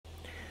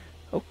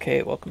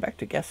Okay, welcome back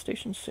to Gas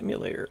Station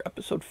Simulator,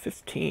 episode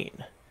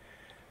 15.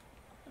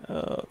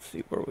 Let's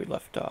see where we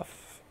left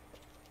off.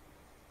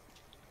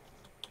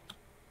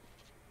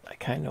 I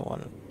kind of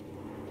want to...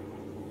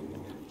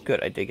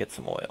 Good, I did get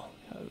some oil.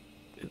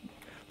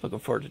 Looking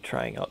forward to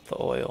trying out the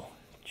oil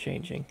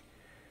changing.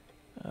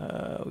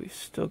 We've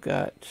still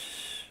got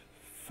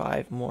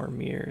 5 more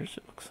mirrors,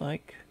 it looks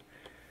like.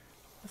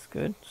 That's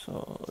good.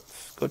 So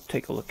let's go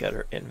take a look at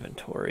our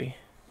inventory.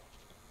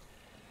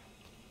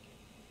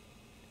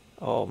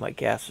 Oh, my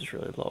gas is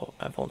really low.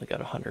 I've only got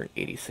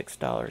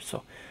 $186,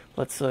 so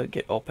let's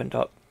get opened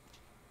up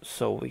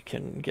so we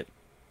can get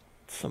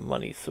some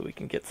money so we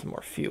can get some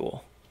more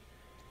fuel.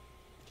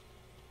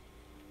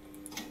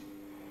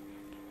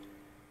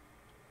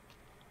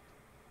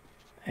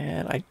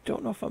 And I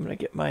don't know if I'm going to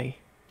get my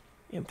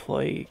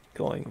employee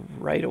going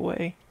right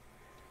away.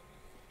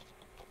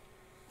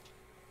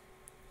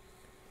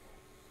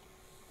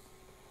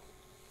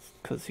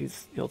 Because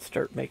he'll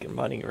start making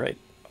money right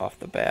off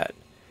the bat.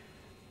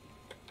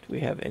 Do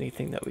we have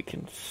anything that we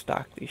can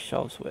stock these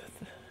shelves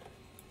with?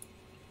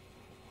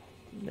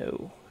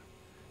 No.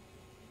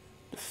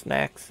 The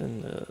snacks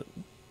and the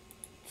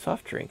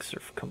soft drinks are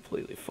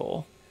completely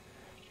full.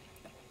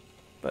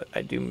 But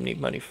I do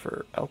need money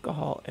for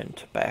alcohol and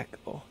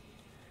tobacco.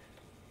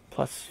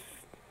 Plus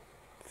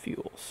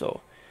fuel.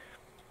 So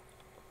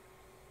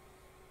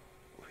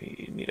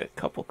we need a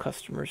couple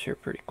customers here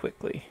pretty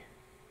quickly.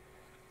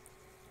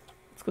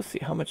 Let's go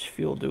see how much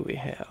fuel do we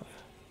have.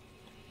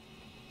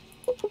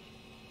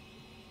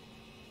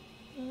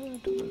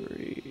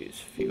 Deliveries,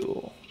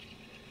 fuel.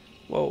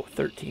 Whoa,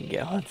 13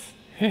 gallons.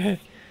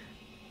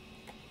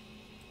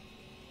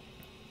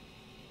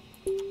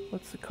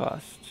 What's the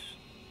cost?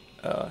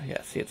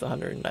 Yeah, see, it's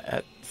 100.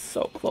 That's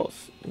so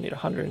close. I need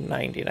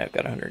 190, and I've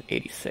got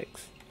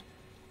 186.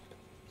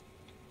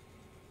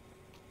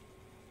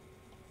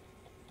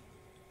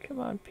 Come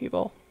on,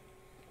 people.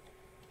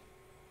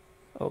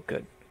 Oh,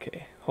 good.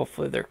 Okay,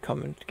 hopefully they're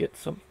coming to get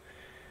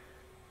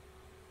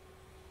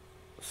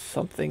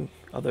something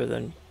other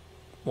than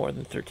more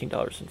than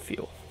 $13 in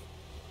fuel,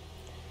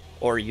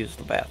 or use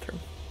the bathroom.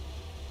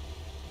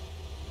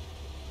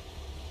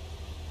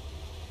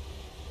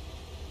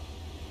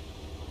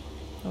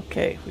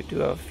 Okay, we do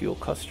have a fuel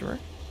customer.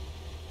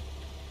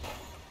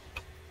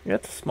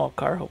 That's a small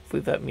car.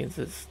 Hopefully that means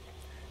his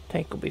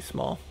tank will be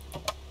small.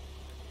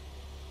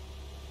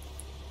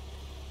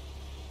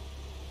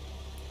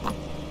 I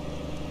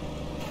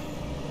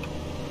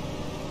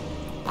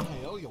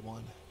owe you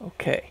one.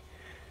 Okay,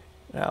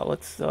 now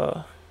let's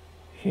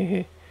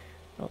I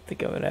don't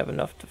think I'm gonna have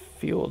enough to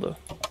fuel to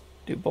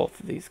do both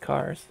of these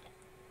cars.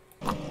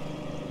 What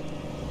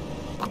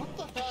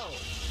the hell?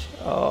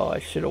 Oh, I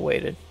should have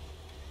waited.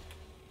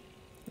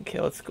 Okay,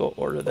 let's go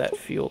order that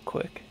fuel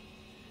quick.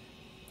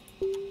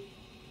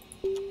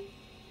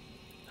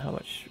 How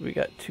much? We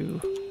got two.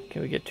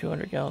 Can we get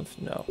 200 gallons?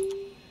 No.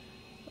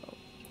 Oh.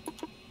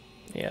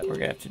 Yeah, we're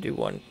gonna have to do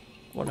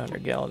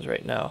 100 gallons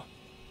right now.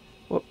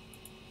 Whoop.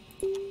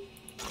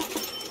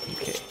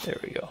 Okay, there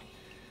we go.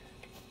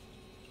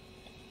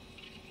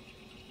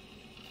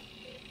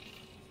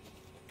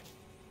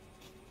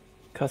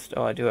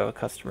 Oh, I do have a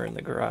customer in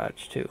the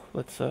garage too.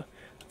 Let's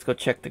go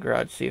check the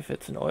garage, see if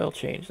it's an oil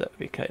change. That would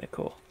be kind of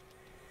cool.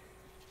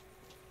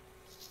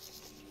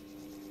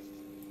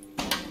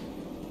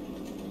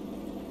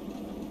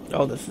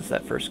 Oh, this is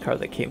that first car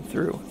that came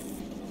through.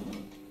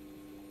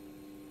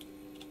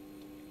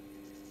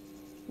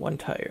 One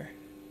tire.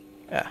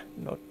 Ah,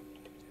 no.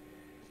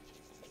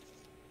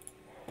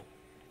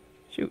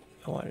 Shoot,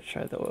 I wanted to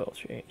try the oil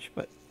change,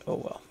 but oh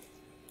well.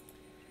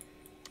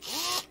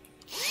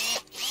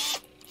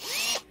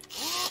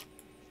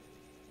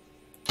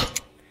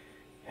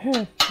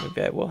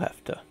 Maybe I will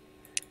have to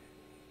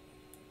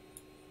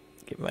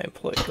get my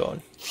employee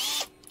going.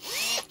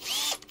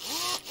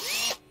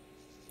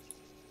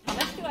 How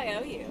much do I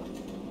owe you?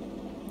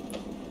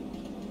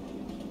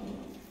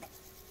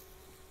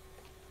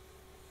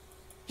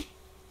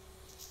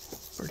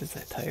 Where does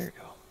that tire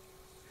go?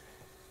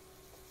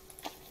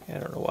 I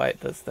don't know why it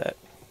does that.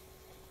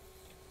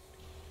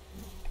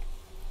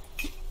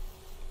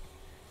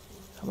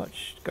 How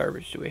much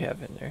garbage do we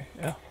have in there?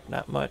 Oh,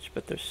 not much,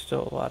 but there's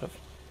still a lot of...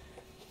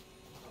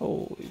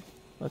 Holy,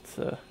 let's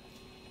yeah,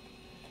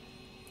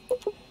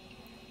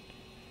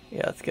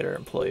 let's get our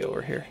employee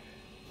over here.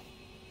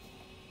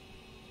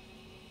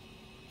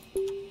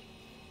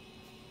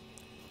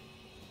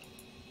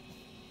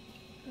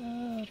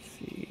 Let's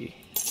see,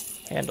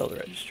 handle the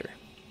register.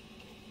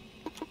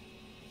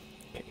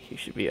 Okay, he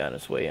should be on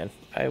his way in.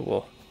 I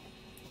will...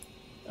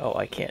 Oh,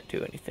 I can't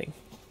do anything.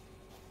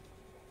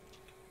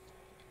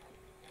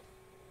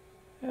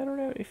 I don't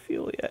have any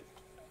fuel yet.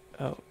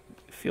 Oh,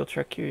 fuel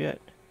truck here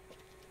yet?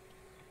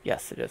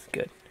 Yes, it is.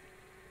 Good.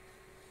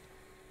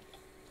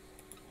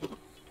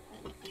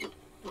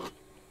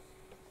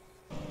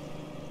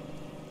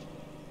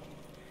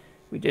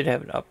 We did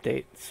have an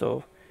update,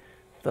 so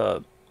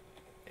the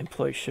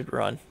employee should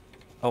run.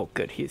 Oh,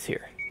 good. He's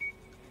here.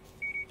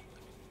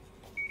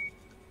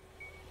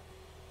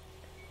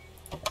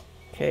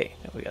 Okay,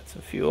 now we got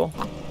some fuel.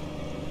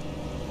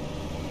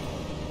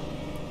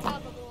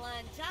 Top of the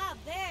line job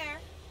there.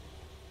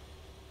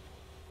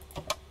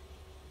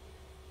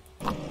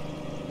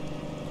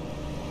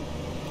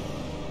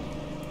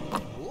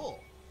 Cool.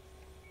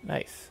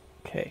 Nice.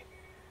 Okay.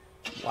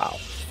 Wow,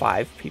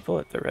 5 people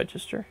at the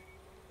register.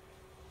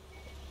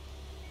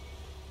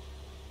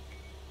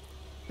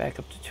 Back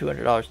up to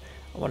 $200.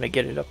 I want to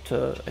get it up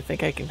to, I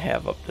think I can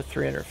have up to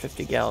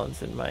 350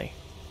 gallons in my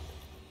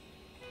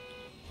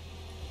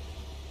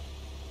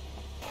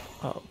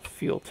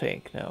fuel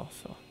tank now,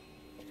 so.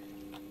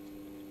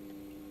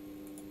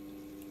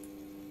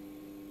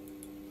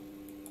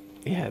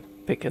 Yeah,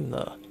 picking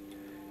the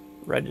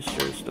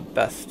register is the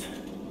best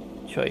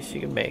choice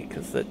you can make,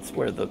 because that's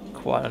where the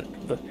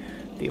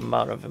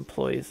amount of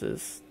employees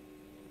is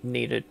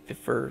needed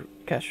for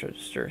cash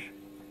register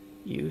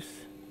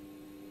use.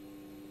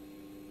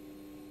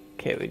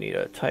 Okay, we need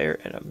a tire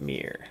and a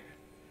mirror.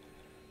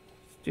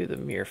 Let's do the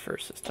mirror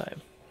first this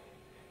time.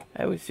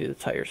 I always do the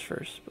tires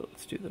first, but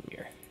let's do the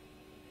mirror.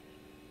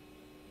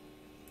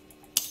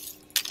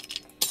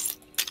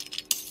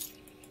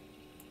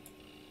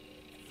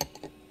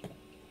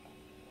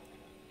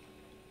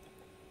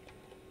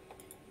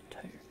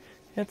 Tire.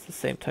 That's the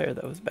same tire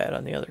that was bad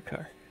on the other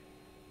car.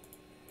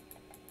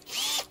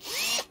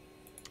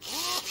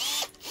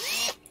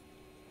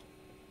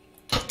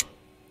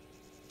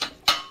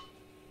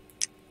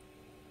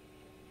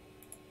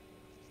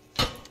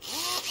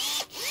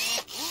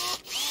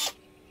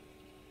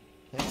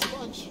 Thanks a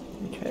bunch.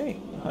 Okay,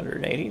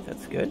 180,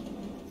 that's good.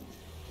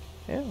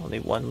 Yeah, we'll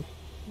need one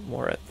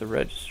more at the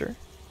register.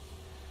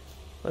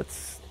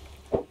 Let's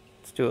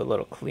do a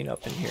little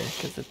cleanup in here,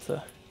 because it's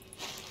a...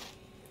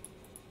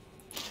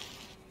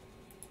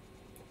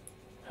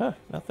 Huh,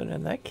 nothing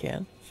in that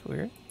can. It's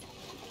weird.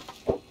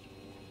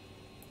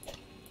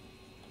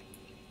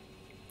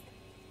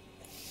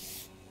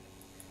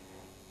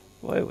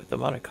 Boy, with the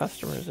amount of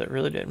customers, it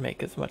really didn't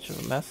make as much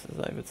of a mess as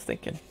I was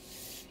thinking.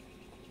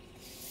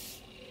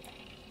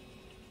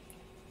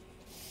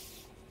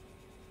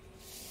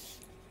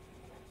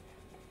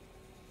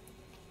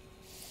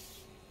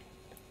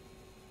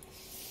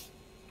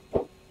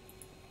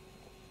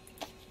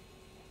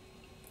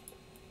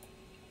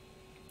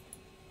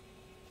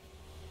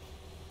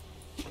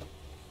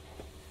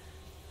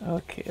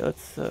 Okay,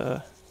 let's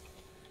go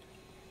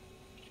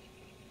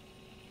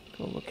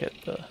look at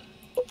the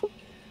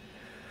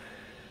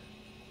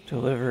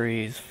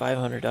deliveries.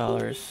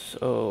 $500.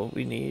 So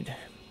we need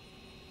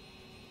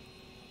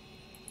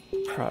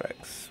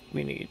products.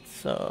 We need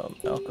some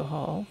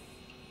alcohol.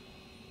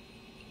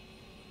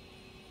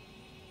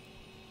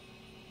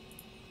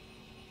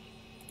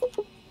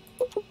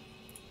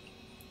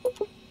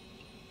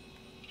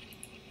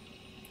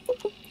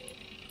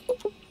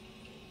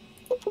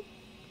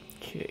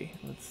 Okay,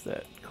 what's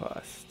that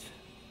cost?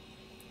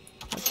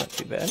 That's not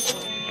too bad.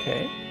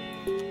 Okay,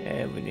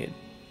 and we need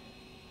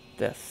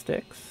death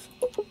sticks.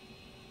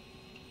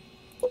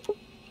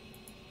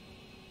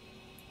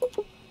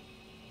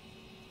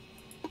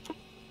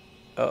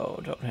 Oh,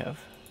 don't have.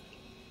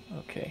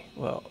 Okay,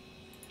 well,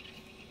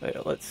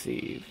 wait, let's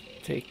see.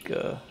 Take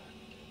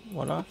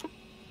one off.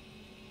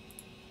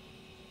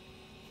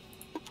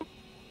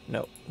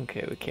 No,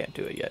 okay, we can't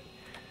do it yet.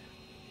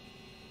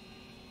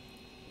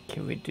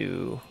 Can we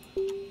do...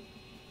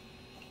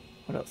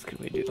 What else can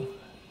we do?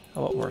 I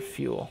want more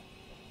fuel.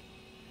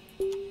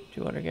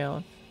 200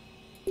 gallons?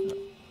 No,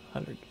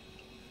 100.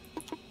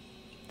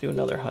 Do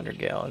another 100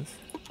 gallons.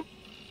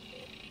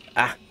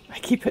 Ah! I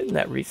keep hitting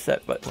that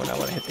reset button when I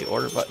want to hit the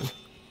order button.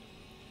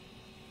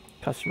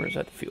 Customers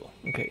at the fuel.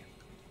 Okay.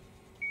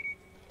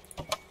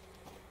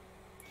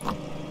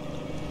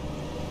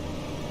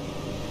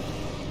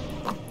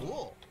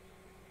 Cool.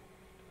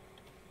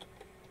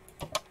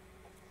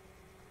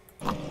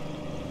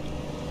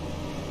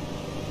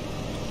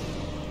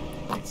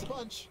 Thanks a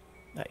bunch.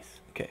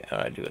 Nice. Okay, how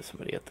do I do with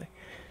somebody at the...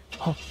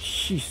 Oh,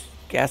 jeez.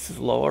 Gas is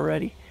low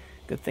already?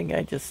 Good thing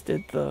I just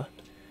did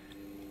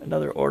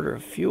another order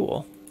of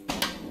fuel.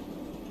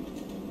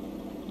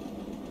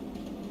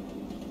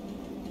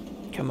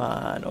 Come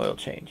on, oil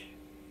change.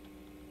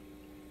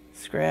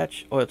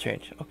 Scratch, oil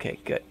change. Okay,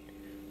 good.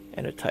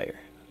 And a tire.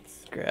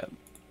 Let's grab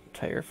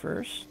tire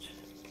first.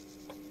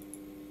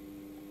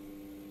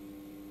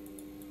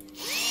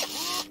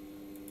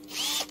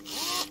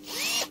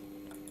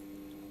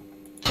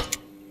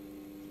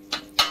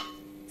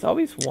 It's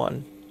always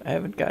one. I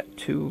haven't got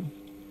 2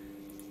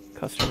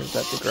 customers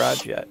at the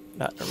garage yet.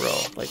 Not in a row.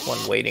 Like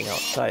one waiting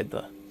outside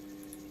the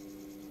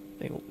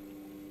thing.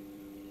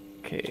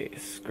 Okay,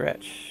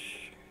 scratch.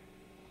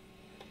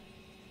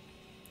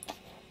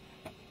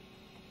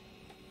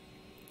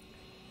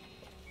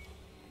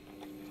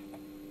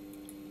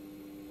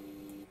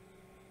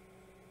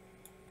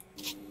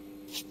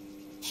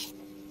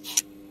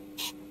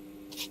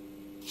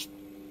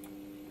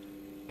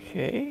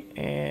 Okay,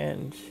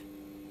 and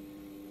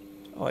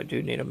oh, I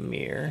do need a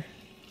mirror.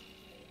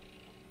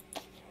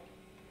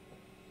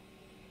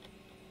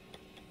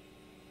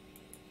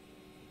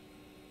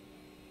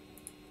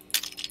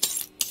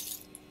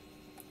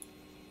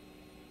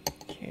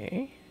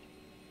 Okay.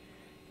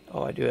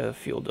 Oh, I do have a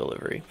fuel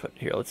delivery, but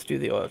here, let's do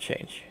the oil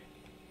change.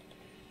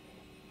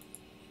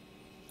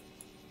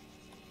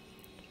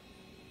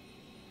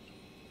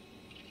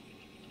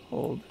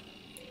 Hold.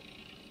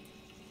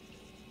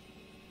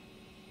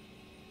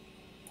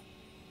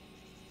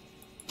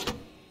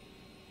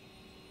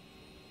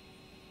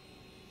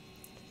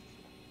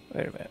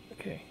 Wait a minute,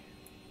 okay.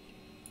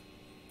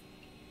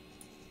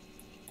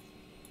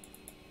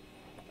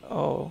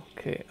 Oh,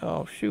 okay.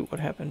 Oh, shoot,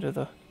 what happened to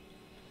the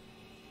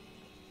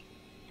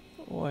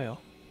oil?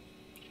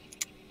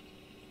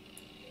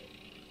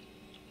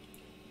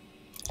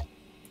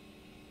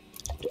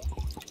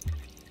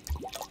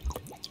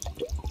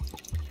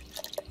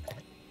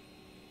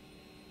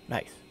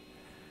 Nice.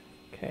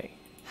 Okay.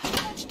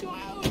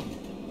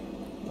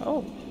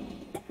 Oh,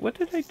 what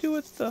did I do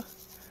with the...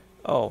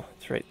 Oh,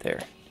 it's right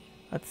there.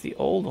 That's the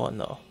old one,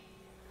 though.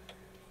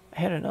 I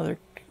had another...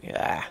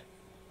 Ah.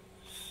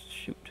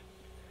 Shoot.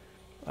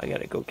 I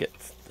gotta go get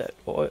that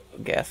oil,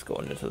 gas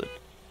going into the...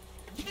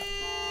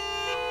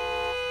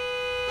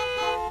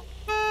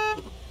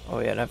 Oh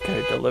yeah, and I've got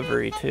a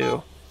delivery,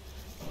 too.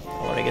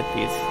 I want to get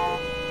these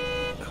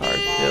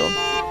cars filled.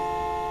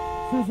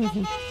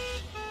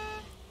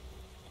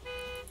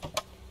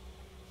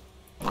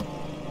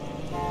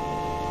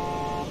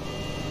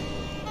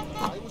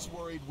 I was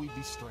worried we'd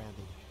be stranded.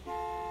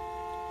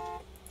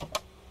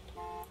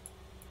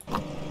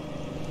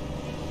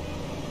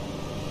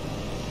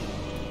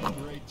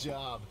 Great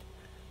job.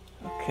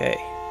 Okay.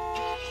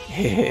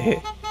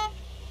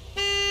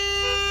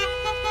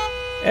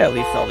 At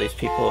least all these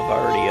people have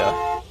already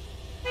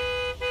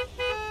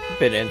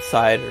been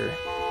inside or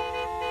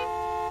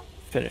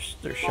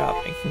finished their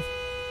shopping.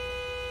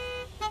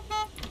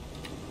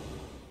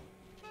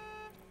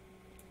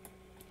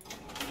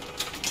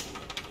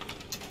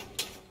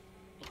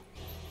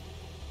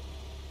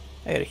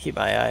 I gotta keep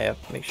my eye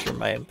up, make sure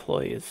my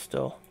employee is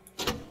still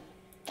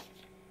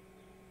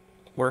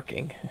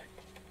working.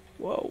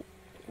 Whoa,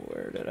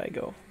 where did I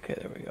go? Okay,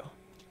 there we go.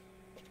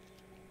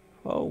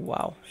 Oh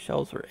wow,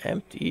 shelves are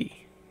empty.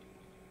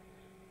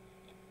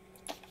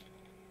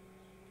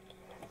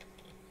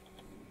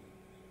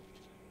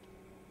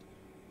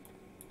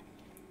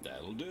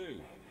 That'll do.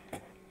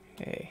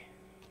 Okay.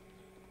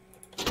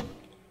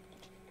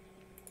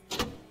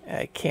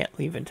 I can't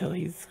leave until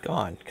he's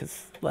gone,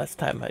 because last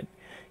time I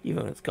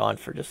even was gone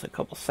for just a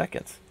couple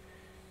seconds.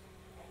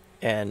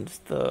 And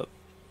the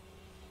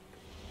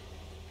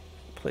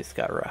place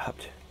got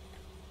robbed.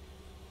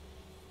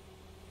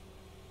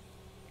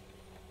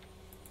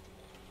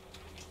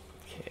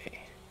 Okay.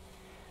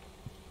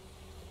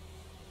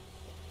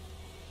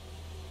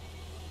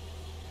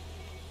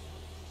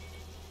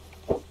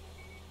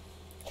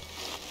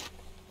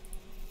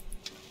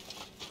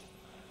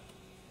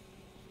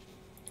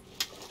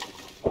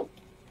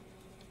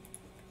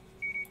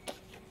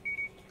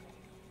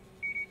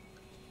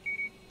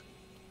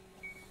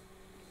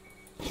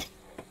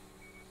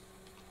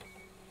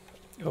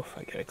 Oh,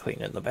 I gotta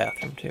clean in the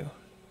bathroom too.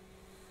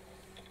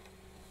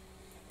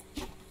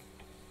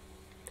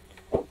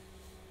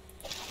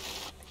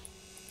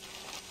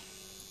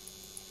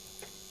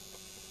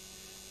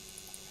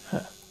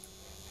 Huh.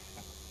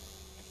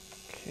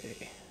 Okay.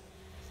 Is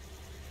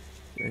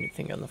there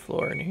anything on the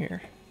floor in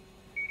here?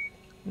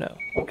 No.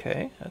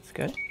 Okay, that's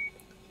good.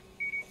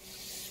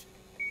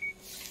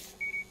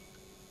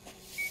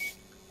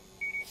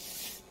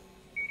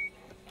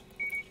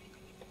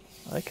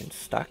 I can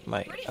stock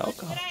my Pretty much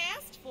alcohol. what I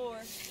asked for.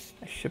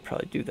 I should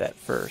probably do that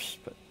first,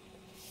 but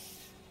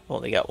I've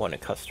only got one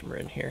customer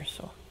in here,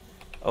 so...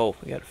 Oh,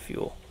 we got a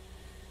fuel.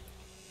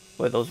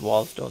 Boy, those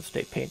walls don't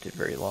stay painted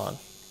very long.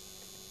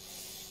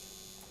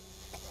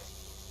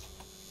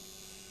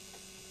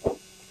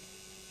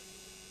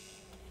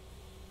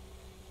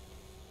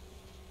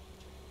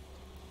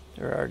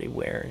 They're already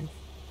wearing.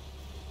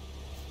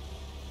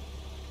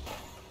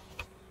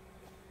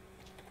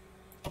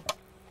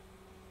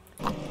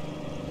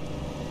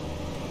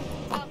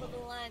 Top of the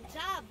line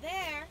job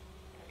there.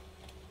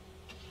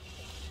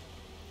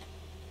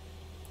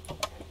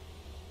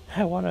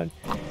 I want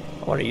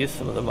to use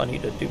some of the money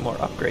to do more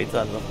upgrades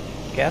on the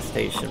gas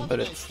station, but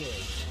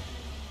it's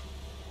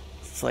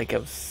like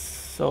I'm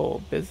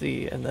so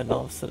busy, and then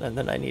all of a sudden, and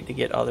then I need to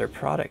get other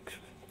product.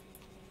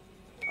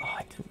 Oh,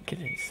 I didn't get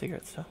any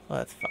cigarettes though. Well,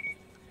 that's fine.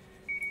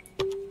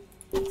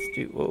 Let's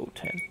do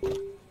 10.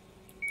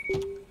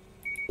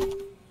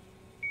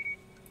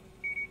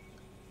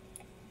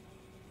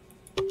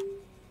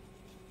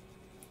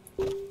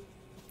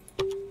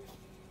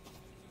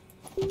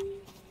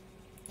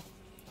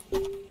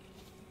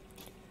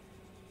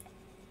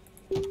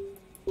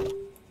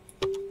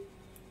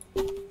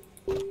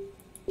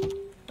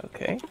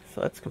 Okay,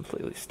 so that's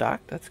completely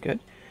stocked. That's good.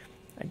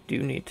 I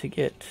do need to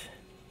get...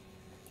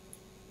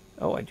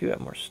 Oh, I do have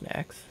more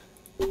snacks.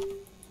 Good.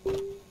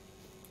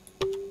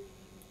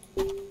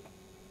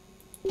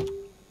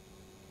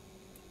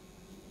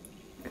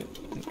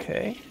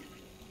 Okay.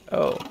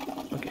 Oh,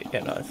 okay.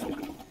 Yeah, no, that's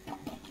good.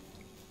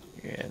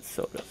 And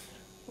sodas.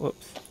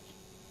 Whoops.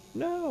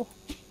 No.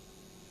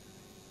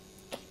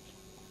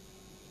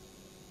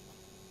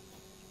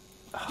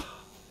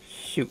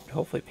 shoot,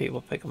 hopefully people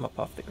pick them up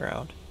off the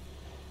ground.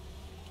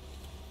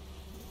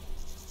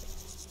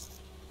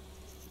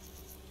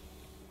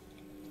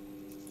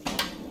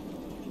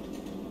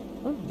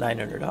 Oh,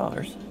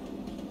 $900.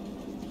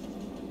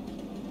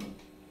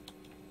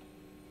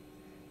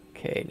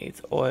 Okay,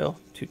 needs oil,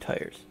 2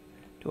 tires.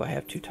 Do I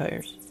have 2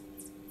 tires?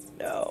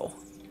 No.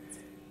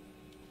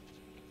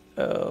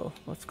 Oh,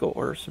 let's go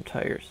order some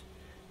tires,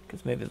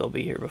 because maybe they'll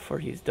be here before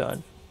he's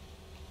done.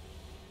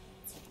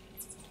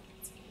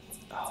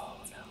 Oh,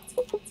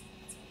 no.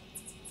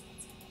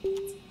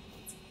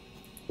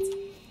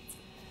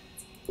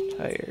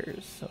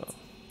 Tires, so...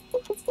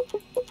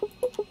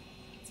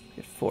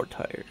 get 4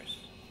 tires.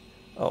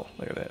 Oh,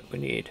 wait a minute, we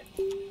need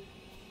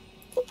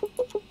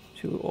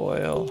 2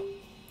 oil.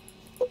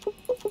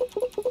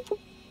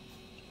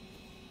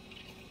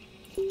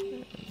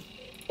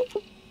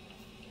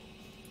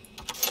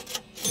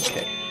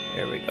 Okay,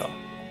 there we go.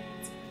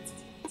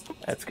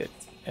 That's good.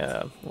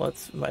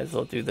 Might as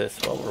well do this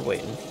while we're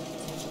waiting.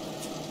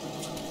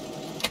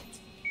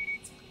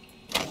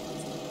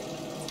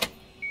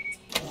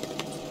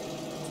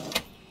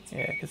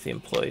 Yeah, because the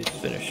employee's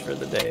finished for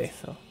the day,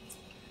 so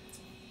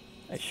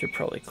I should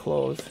probably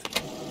close.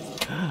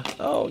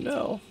 Oh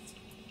no!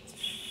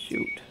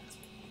 Shoot.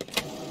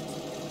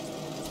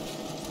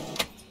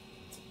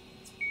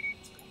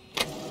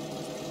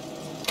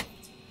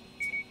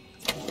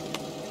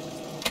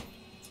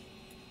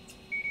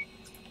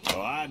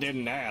 Well, I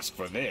didn't ask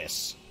for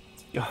this.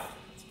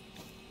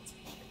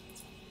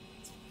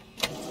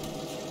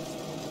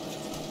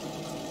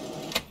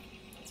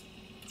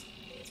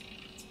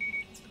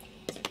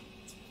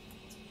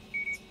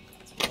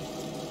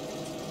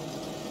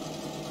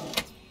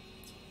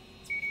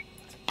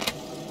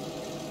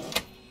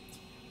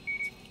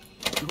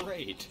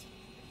 Great.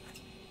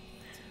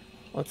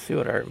 Let's see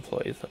what our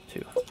employee's up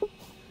to.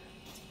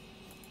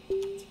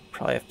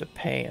 Probably have to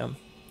pay him.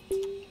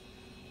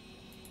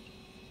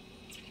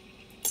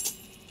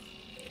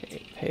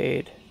 Okay,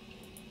 paid.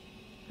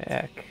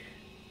 Back.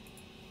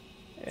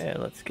 And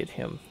let's get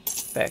him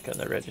back on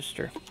the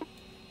register.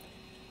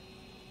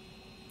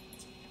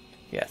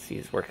 Yes,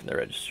 he's working the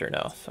register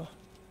now, so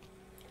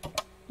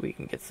we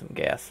can get some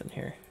gas in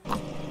here.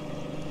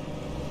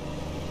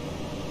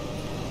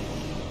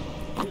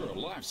 You're a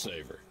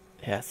lifesaver.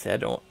 Yeah, see, I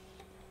don't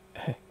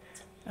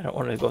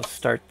want to go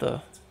start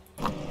the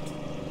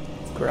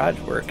garage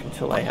work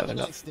until I have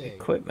enough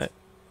equipment.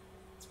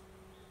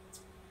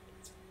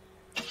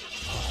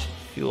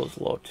 Fuel's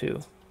low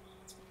too.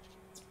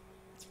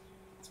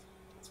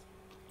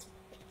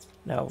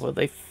 Now, will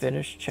they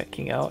finish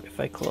checking out if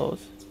I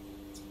close?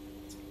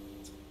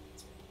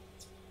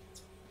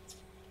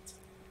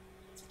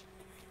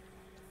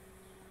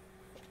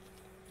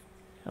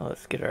 Now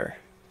let's get our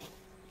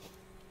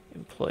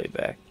employee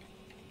back.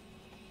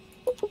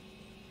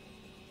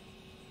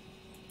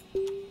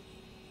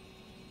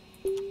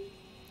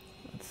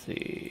 Let's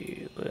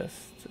see,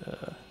 list,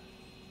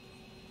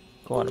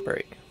 go on a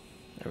break.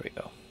 There we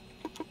go.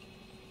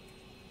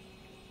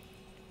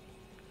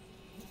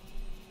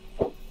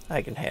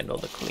 I can handle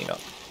the cleanup.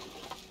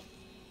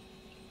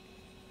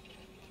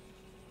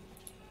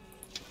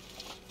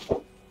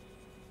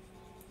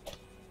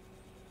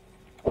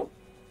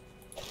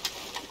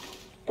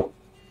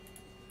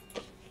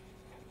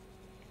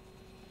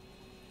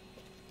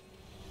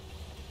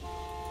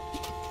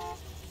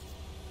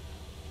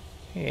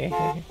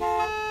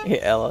 Yeah,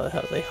 Ella,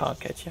 how they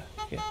honk at you.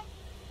 Yeah.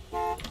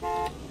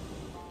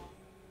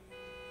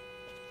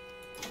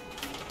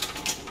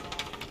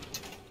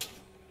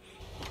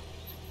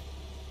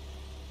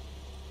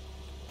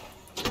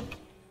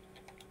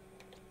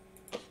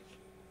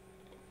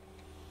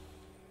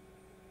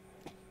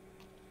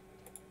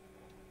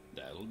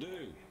 That'll do.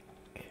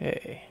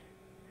 Okay.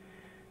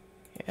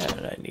 Yeah,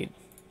 and I need...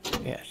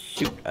 yeah,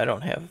 shoot, I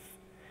don't have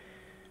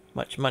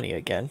much money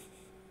again.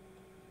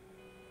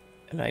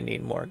 And I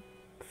need more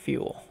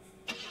fuel.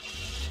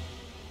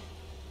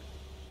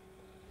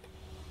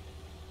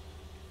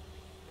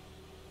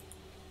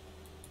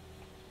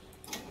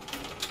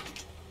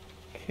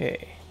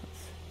 Okay.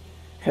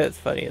 It's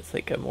funny, it's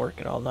like I'm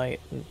working all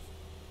night and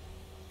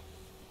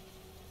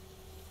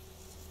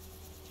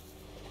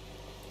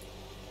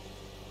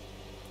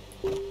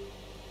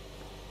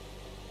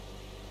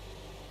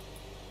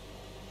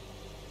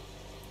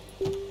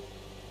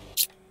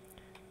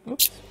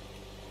oops.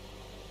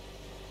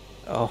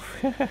 Oh.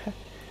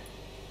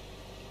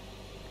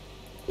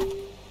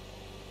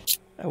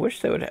 I wish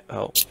they would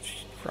oh,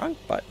 wrong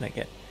button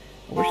again.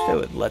 I wish they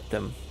would let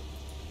them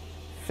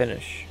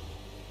finish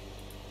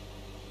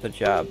the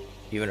job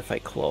even if I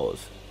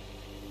close.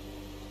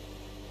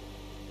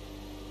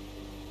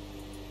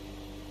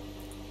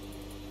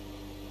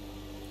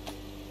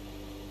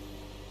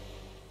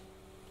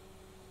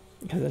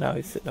 Because now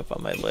he's sitting up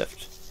on my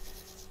lift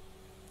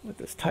with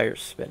his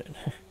tires spinning.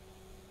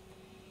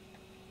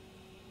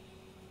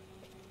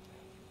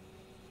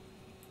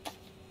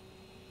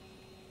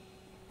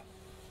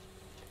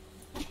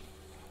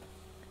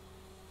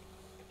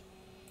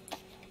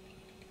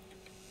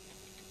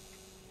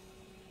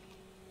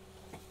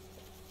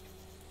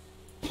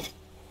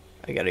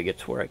 I gotta get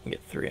to where I can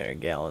get 300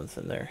 gallons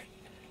in there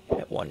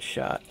at one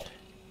shot.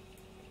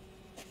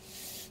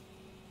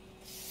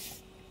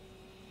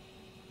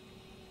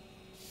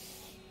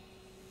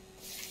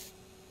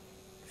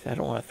 I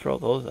don't want to throw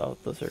those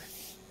out. Those are...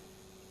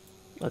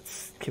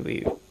 Can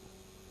we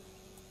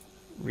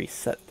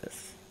reset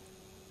this?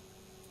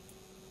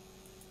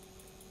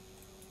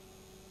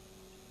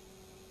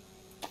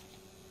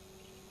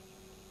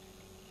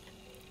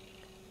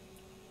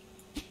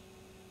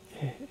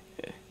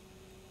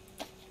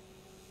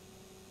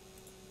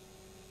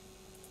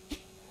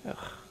 Ugh.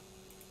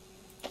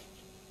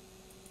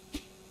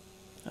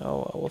 Oh,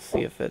 well, we'll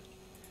see if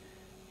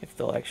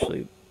they'll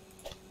actually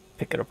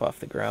pick it up off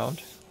the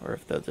ground, or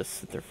if they'll just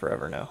sit there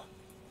forever now.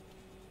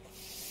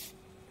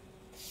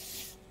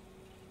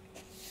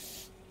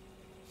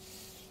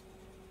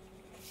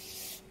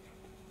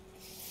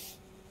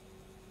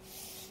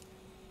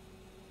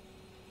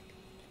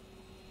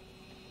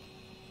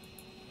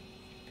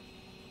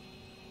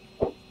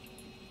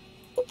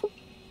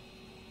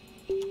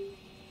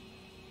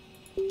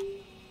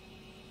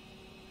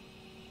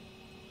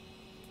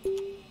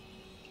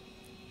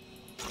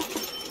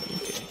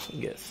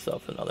 Get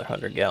yourself another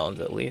 100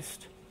 gallons at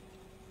least.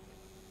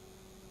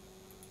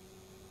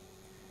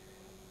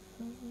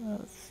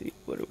 Let's see,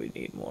 what do we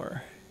need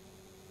more?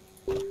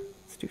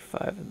 Let's do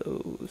 5 of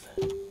those.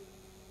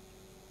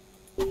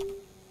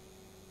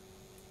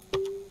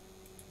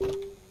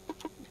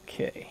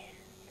 Okay.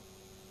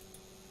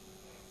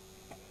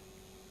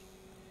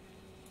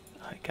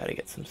 I gotta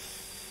get some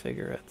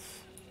cigarettes.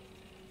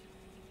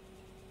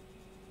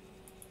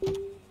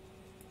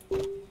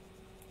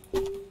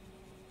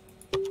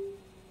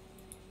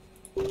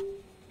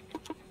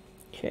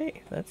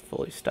 Okay, that's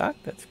fully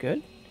stocked, that's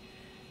good.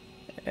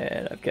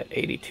 And I've got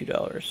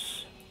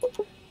 $82.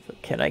 So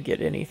can I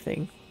get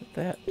anything with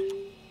that?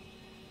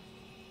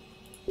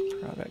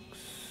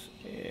 Products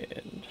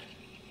and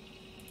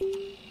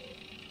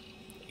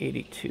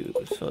 82,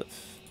 so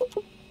let's...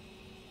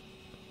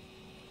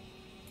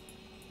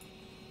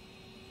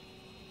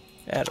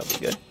 That'll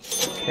be good.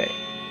 Okay.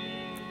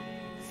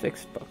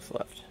 $6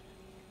 left.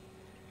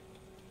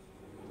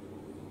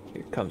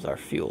 Here comes our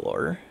fuel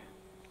order.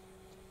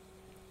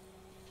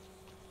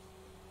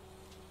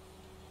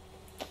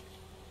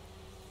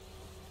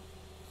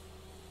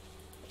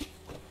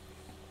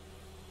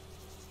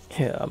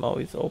 Yeah, I'm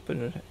always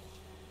open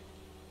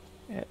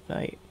at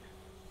night.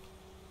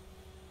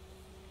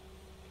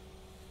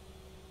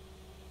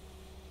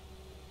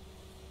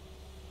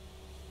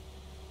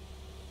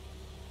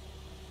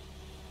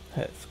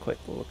 That's quite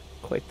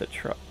the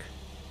truck.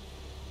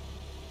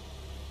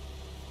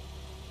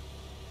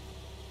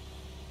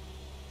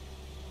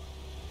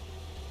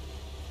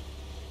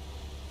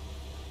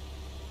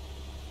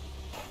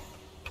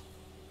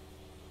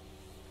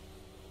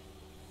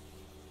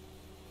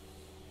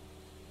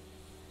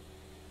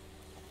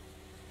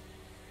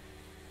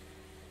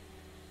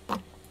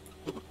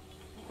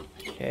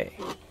 Okay,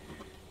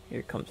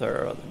 here comes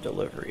our other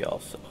delivery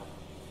also.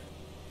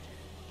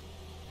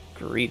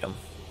 Greet them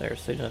there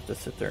so you don't have to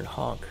sit there and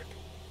honk.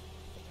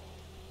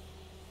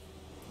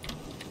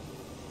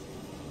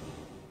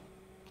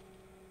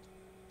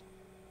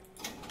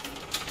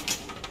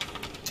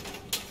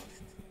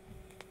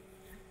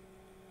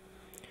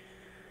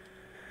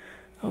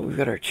 Oh, we've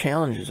got our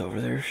challenges over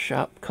there.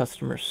 Shop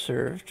customers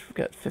served. We've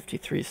got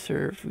 53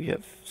 served. We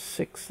have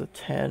 6 of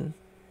 10.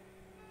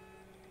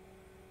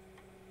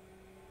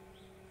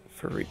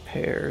 For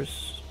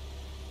repairs,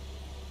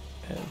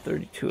 and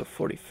 32 of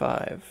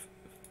 45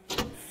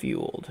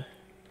 fueled.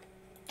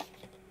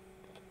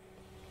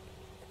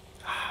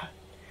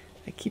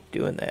 I keep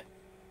doing that.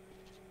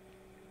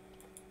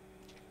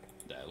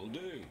 That'll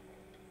do.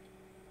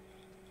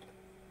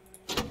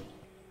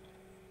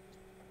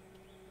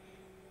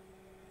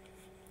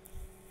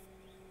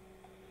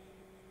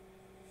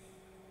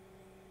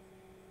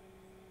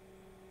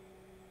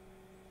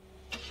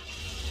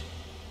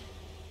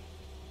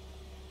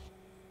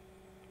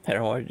 I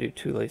don't want to do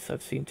two lace.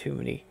 I've seen too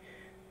many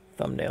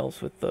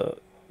thumbnails with the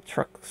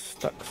truck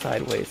stuck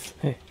sideways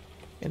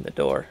in the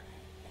door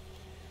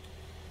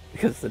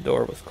because the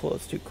door was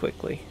closed too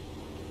quickly.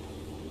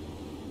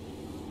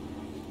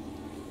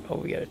 Oh,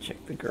 we gotta check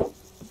the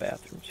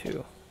bathroom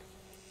too.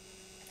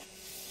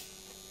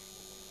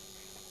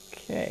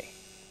 Okay.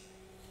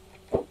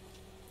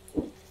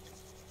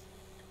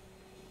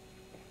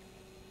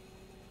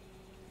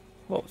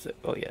 What was it?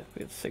 Oh yeah,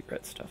 we have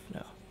cigarette stuff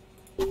now.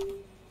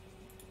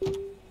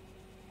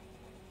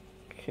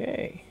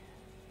 Okay,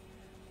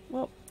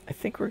 well, I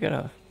think we're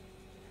gonna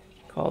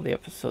call the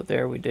episode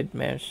there. We did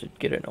manage to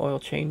get an oil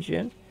change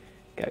in,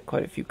 got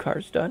quite a few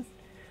cars done.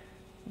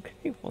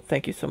 Okay, well,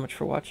 thank you so much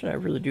for watching. I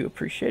really do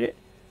appreciate it.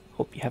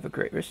 Hope you have a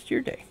great rest of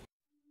your day.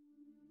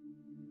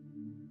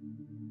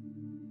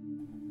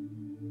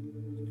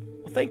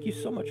 Well, thank you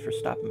so much for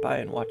stopping by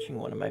and watching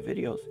one of my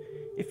videos.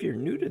 If you're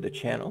new to the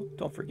channel,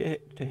 don't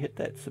forget to hit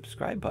that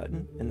subscribe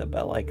button and the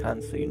bell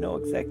icon so you know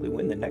exactly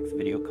when the next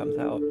video comes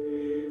out.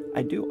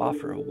 I do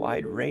offer a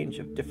wide range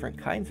of different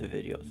kinds of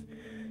videos,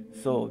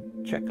 So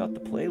check out the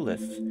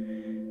playlists,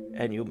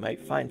 and you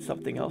might find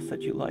something else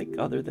that you like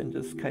other than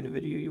this kind of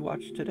video you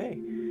watched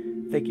today.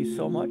 Thank you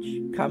so much.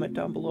 Comment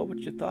down below what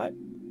you thought,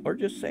 or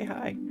just say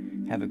hi.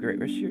 Have a great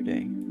rest of your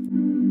day.